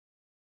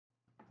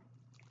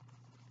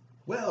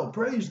Well,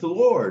 praise the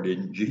Lord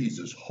in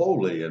Jesus'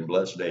 holy and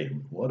blessed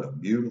name. What a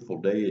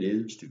beautiful day it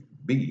is to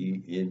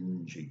be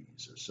in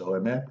Jesus. So,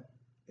 amen.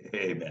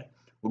 Amen.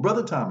 Well,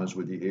 Brother Thomas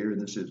with you here, and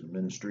this is the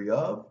ministry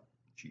of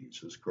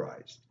Jesus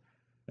Christ.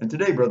 And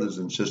today, brothers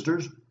and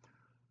sisters,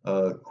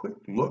 a quick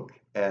look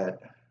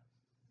at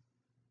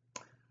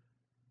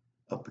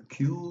a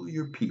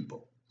peculiar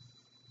people.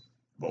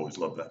 I've always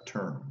loved that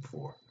term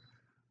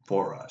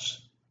for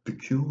us.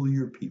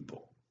 Peculiar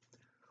people.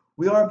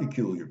 We are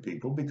peculiar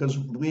people because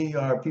we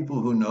are people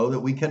who know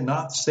that we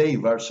cannot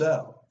save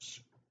ourselves.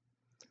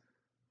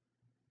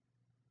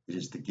 It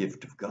is the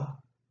gift of God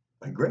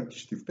by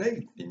grace through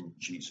faith in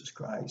Jesus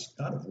Christ,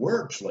 not of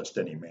works, lest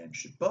any man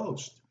should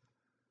boast.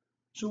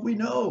 So we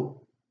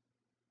know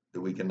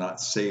that we cannot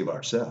save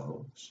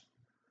ourselves.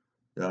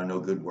 There are no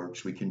good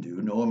works we can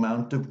do. No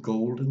amount of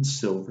gold and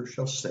silver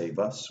shall save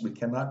us. We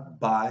cannot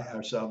buy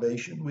our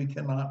salvation. We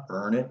cannot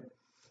earn it.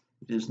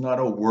 It is not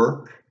a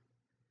work.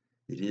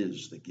 It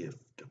is the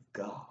gift of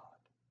God.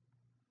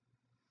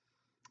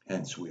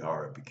 Hence, we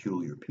are a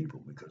peculiar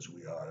people because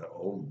we are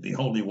the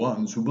only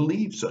ones who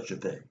believe such a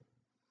thing.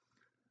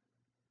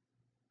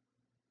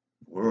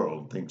 The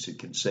world thinks it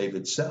can save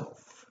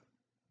itself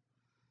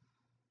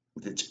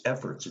with its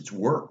efforts, its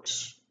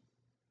works,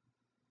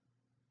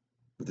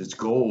 with its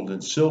gold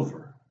and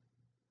silver,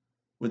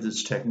 with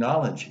its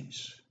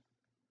technologies.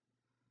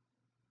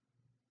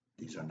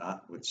 These are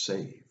not what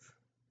save.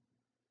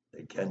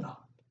 They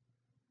cannot.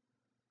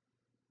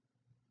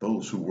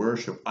 Those who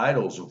worship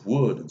idols of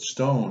wood and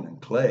stone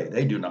and clay,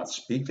 they do not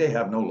speak, they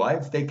have no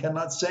life, they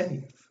cannot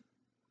save.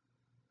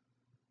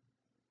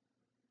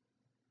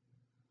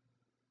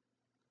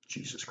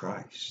 Jesus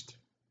Christ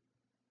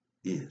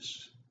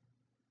is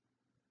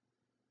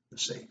the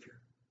Savior.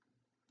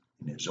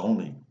 And it is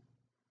only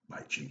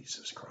by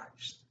Jesus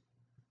Christ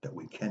that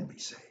we can be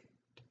saved.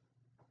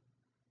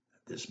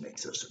 This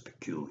makes us a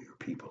peculiar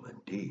people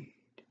indeed.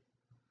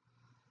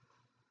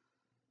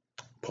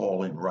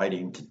 Paul, in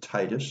writing to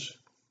Titus,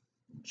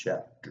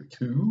 chapter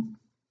 2,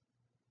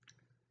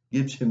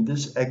 gives him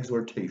this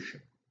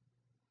exhortation,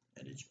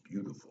 and it's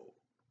beautiful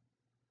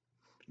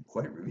and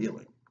quite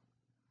revealing.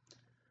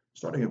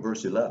 Starting at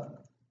verse 11,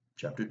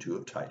 chapter 2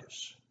 of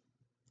Titus.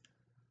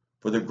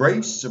 For the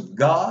grace of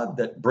God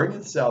that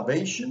bringeth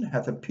salvation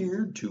hath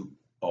appeared to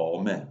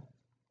all men,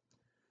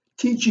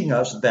 teaching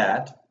us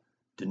that,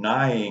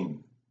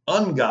 denying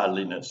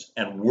ungodliness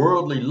and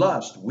worldly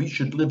lust, we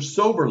should live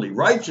soberly,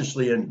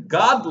 righteously, and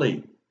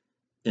godly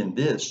in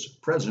this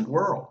present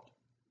world,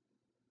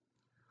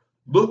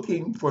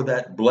 looking for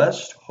that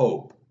blessed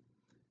hope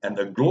and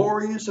the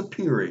glorious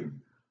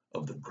appearing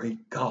of the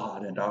great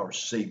God and our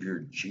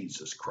Savior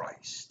Jesus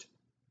Christ,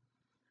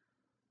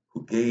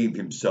 who gave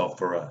himself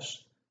for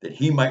us, that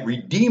he might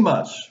redeem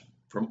us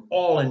from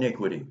all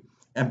iniquity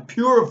and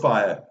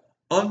purify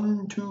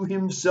unto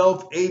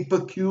himself a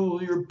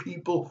peculiar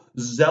people,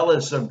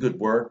 zealous of good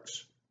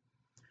works.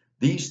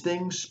 These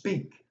things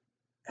speak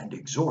and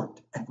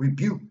exhort and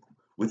rebuke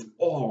with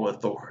all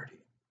authority.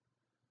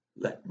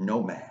 Let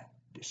no man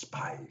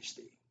despise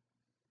thee.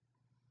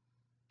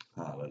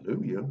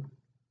 Hallelujah.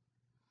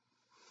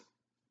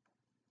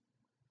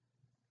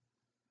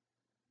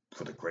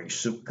 For the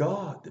grace of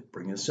God that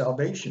bringeth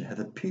salvation hath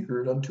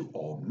appeared unto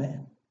all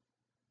men.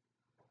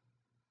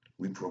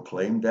 We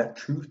proclaim that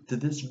truth to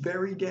this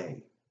very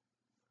day.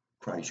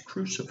 Christ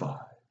crucified,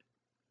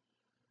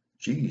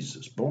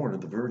 Jesus born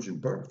of the virgin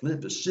birth,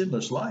 lived a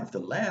sinless life, the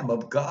Lamb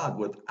of God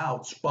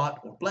without spot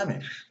or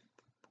blemish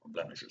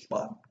or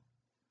spot.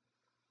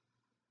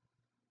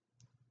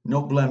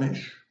 No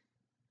blemish,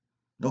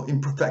 no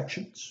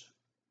imperfections,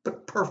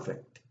 but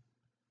perfect,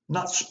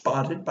 not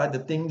spotted by the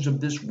things of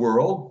this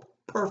world,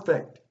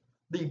 perfect,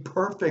 the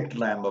perfect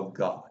Lamb of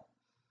God,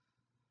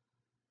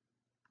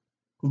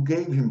 who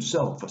gave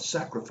himself a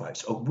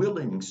sacrifice, a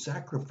willing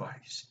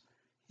sacrifice,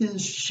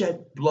 his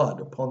shed blood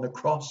upon the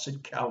cross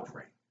at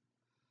Calvary,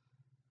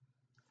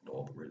 and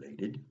all the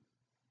related.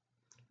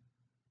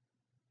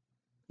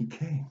 He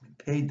came and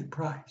paid the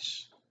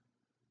price,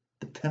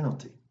 the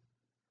penalty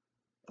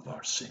of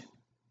our sin.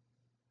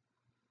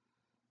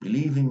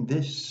 Believing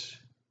this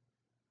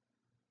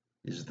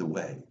is the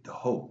way, the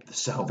hope, the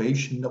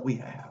salvation that we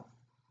have.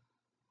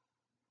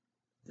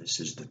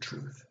 This is the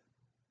truth,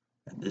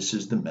 and this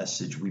is the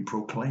message we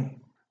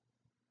proclaim.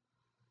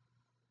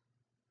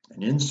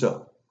 And in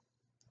so,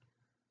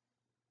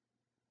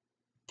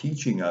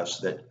 teaching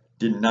us that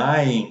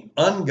denying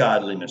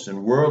ungodliness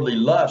and worldly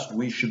lust,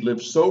 we should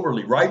live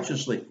soberly,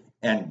 righteously,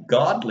 and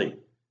godly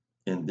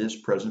in this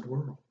present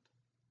world.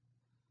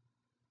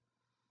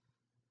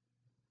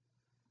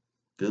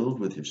 Filled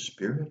with his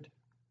Spirit,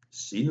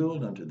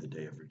 sealed unto the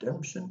day of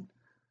redemption,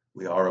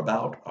 we are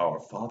about our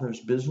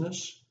Father's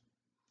business,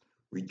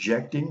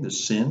 rejecting the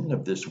sin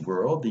of this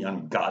world, the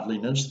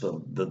ungodliness, the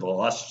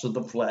lusts of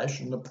the flesh,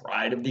 and the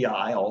pride of the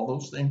eye, all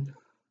those things.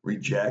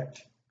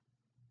 Reject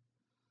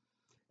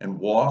and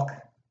walk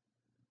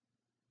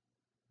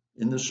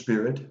in the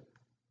Spirit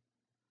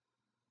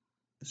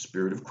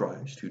of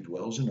Christ who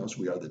dwells in us.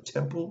 We are the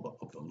temple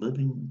of the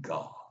living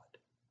God.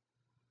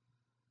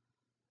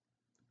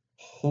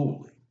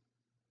 holy.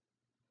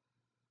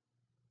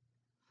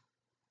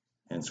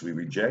 Hence we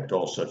reject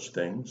all such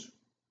things,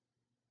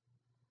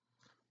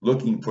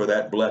 looking for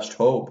that blessed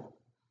hope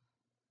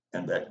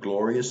and that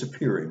glorious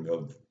appearing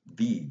of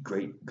the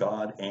great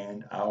God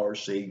and our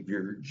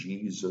Savior,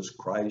 Jesus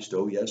Christ.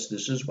 Oh yes,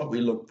 this is what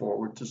we look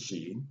forward to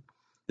seeing.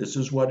 This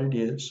is what it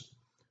is.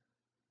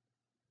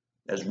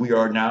 As we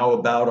are now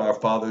about our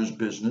Father's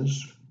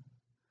business,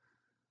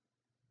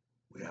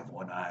 we have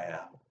one eye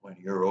out, one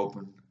ear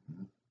open,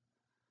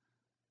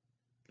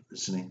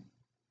 listening,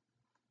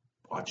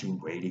 watching,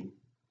 waiting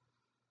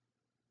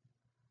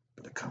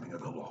for the coming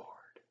of the Lord.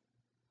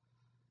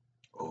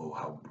 Oh,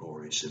 how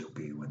glorious it'll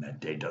be when that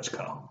day does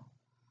come.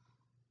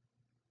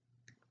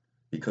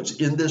 Because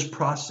in this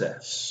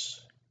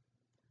process,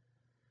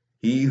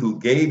 he who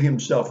gave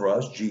himself for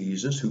us,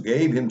 Jesus, who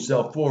gave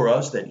himself for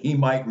us that he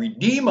might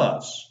redeem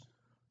us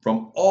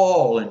from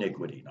all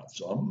iniquity, not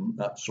some,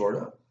 not sort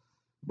of,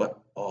 but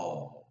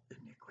all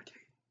iniquity,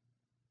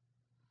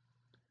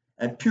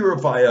 and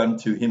purify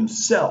unto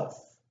himself.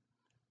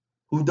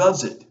 Who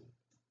does it?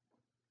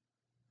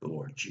 The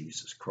Lord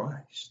Jesus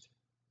Christ.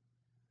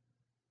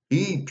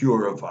 He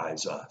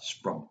purifies us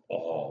from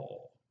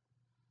all.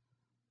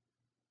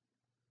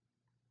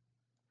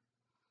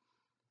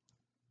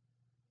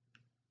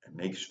 And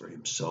makes for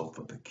himself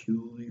a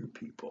peculiar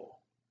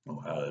people. Oh,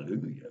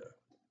 hallelujah.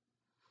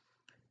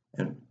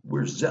 And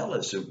we're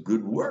zealous of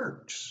good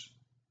works.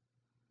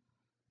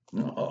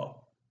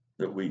 No,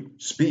 that we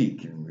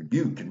speak and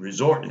rebuke and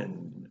resort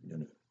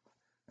and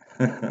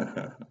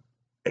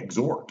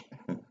exhort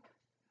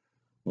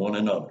one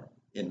another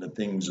in the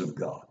things of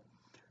God.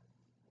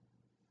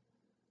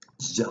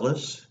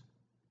 Zealous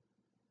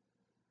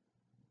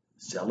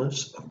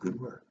of good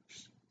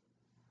works.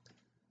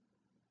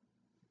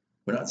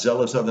 We're not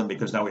zealous of them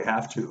because now we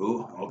have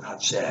to. Oh,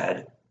 God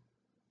said.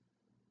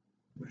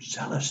 We're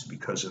zealous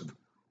because of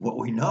what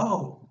we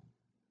know.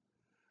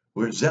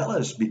 We're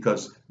zealous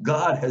because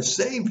God has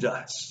saved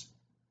us.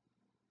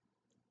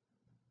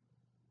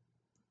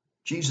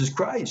 Jesus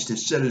Christ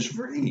has set us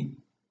free.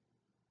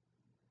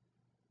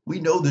 We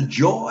know the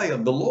joy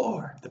of the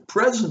Lord, the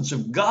presence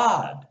of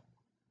God,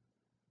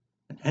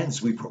 and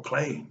hence we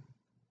proclaim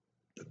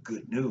the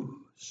good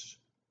news.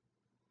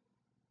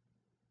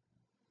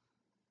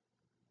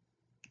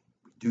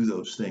 We do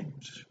those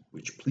things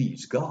which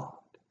please God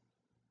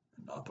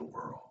and not the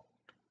world.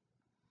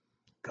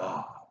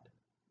 God.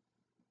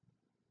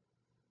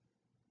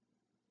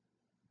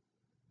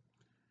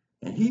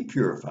 And he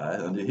purified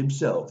unto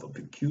himself a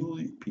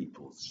peculiar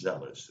people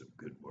zealous of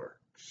good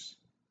works.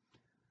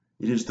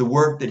 It is the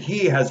work that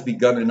he has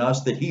begun in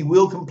us that he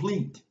will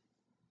complete.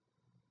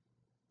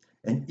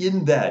 And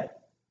in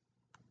that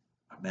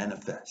are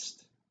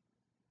manifest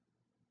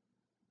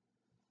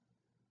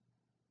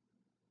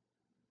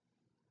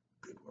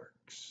good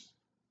works.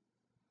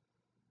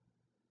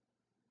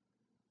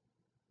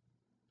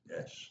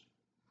 Yes,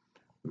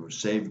 we were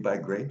saved by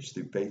grace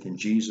through faith in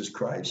Jesus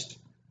Christ.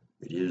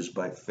 It is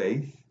by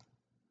faith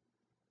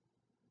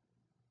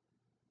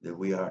that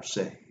we are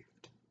saved.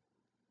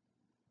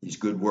 These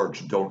good works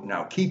don't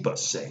now keep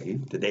us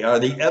saved. They are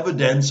the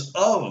evidence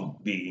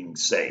of being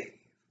saved.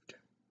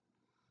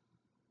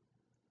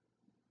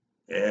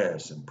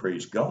 Yes, and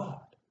praise God.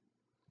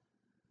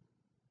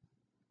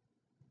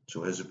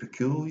 So as a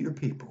peculiar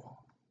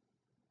people,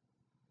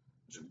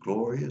 as a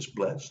glorious,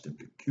 blessed, and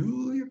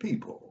peculiar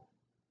people,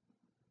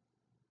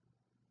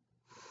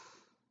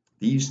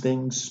 these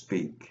things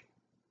speak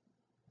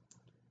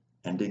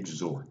and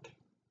exhort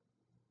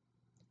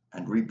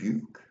and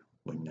rebuke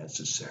when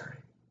necessary,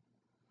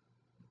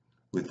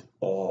 with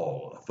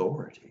all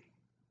authority.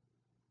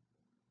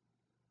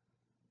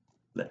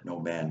 Let no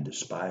man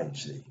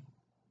despise thee.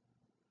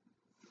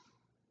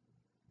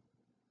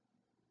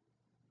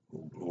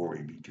 Oh,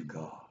 glory be to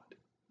God.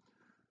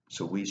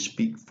 So we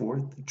speak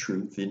forth the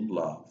truth in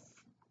love,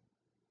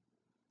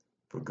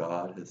 for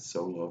God hath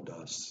so loved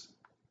us.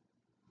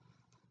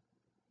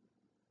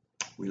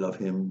 We love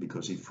him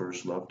because he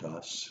first loved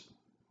us.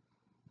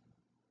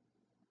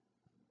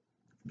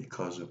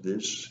 Because of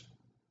this,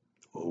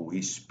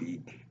 we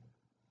speak.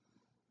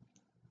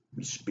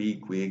 We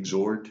speak, we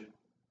exhort,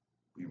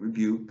 we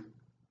rebuke.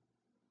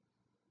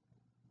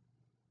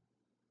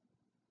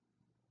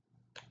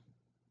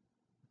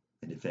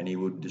 And if any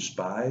would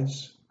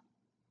despise,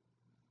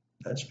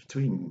 that's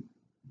between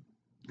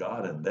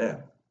God and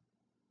them.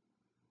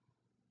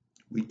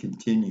 We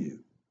continue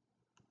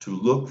to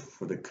look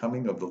for the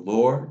coming of the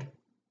Lord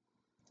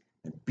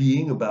and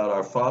being about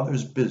our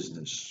Father's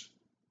business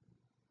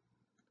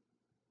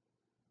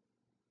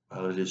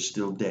while it is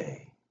still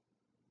day.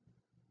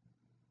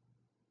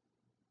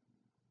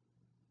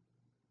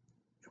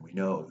 And we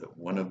know that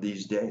one of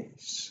these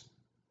days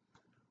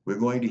we're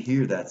going to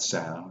hear that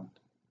sound,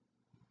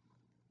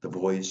 the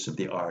voice of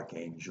the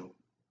archangel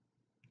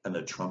and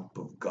the trump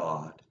of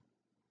God.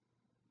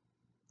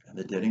 And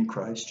the dead in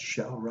Christ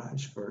shall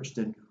rise first,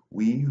 and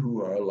we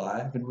who are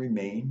alive and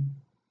remain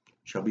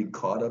shall be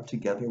caught up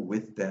together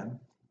with them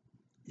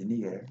in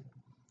the air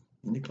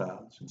in the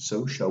clouds, and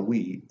so shall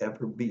we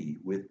ever be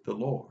with the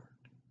Lord.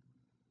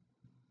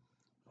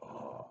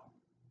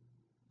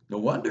 No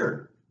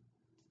wonder.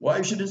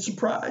 Why should it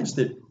surprise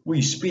that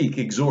we speak,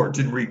 exhort,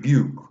 and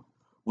rebuke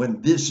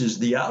when this is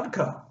the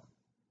outcome?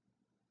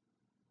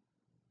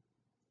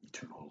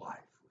 Eternal life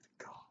with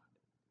God.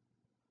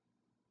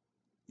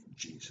 In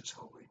Jesus'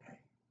 holy name.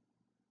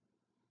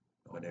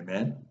 Oh, and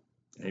amen?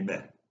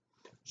 Amen.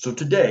 So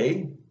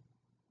today,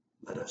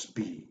 let us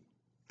be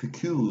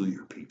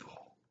peculiar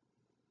people.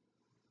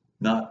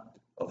 Not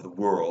of the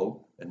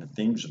world and the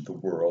things of the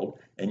world,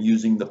 and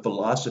using the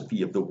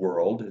philosophy of the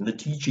world and the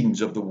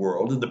teachings of the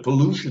world and the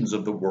pollutions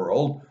of the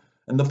world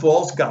and the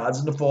false gods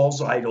and the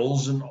false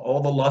idols and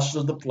all the lusts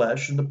of the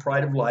flesh and the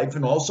pride of life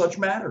and all such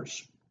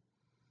matters.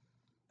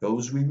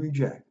 Those we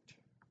reject.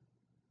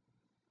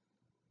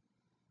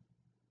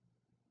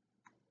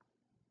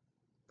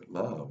 But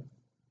love,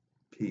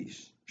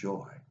 peace,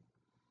 joy,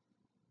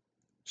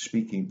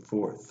 speaking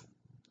forth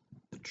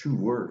the true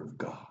word of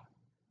God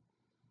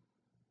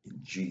in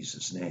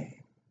Jesus'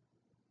 name,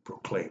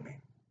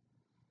 proclaiming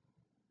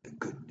the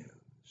good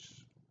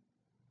news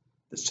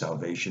that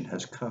salvation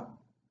has come.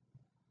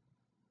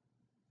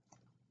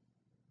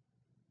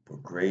 For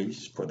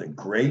the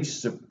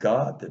grace of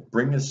God that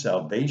bringeth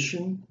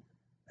salvation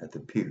hath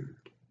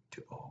appeared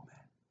to all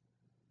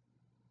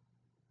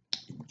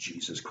men. In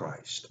Jesus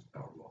Christ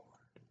our Lord.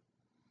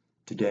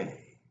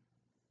 Today,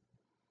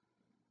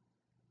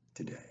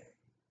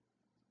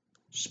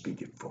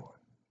 speak it forth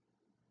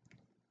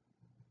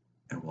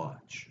and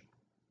watch,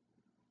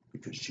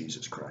 because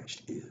Jesus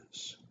Christ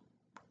is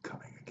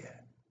coming again.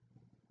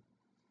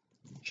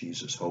 In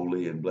Jesus'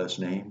 holy and blessed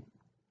name,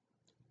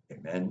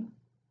 amen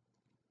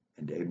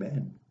and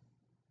amen.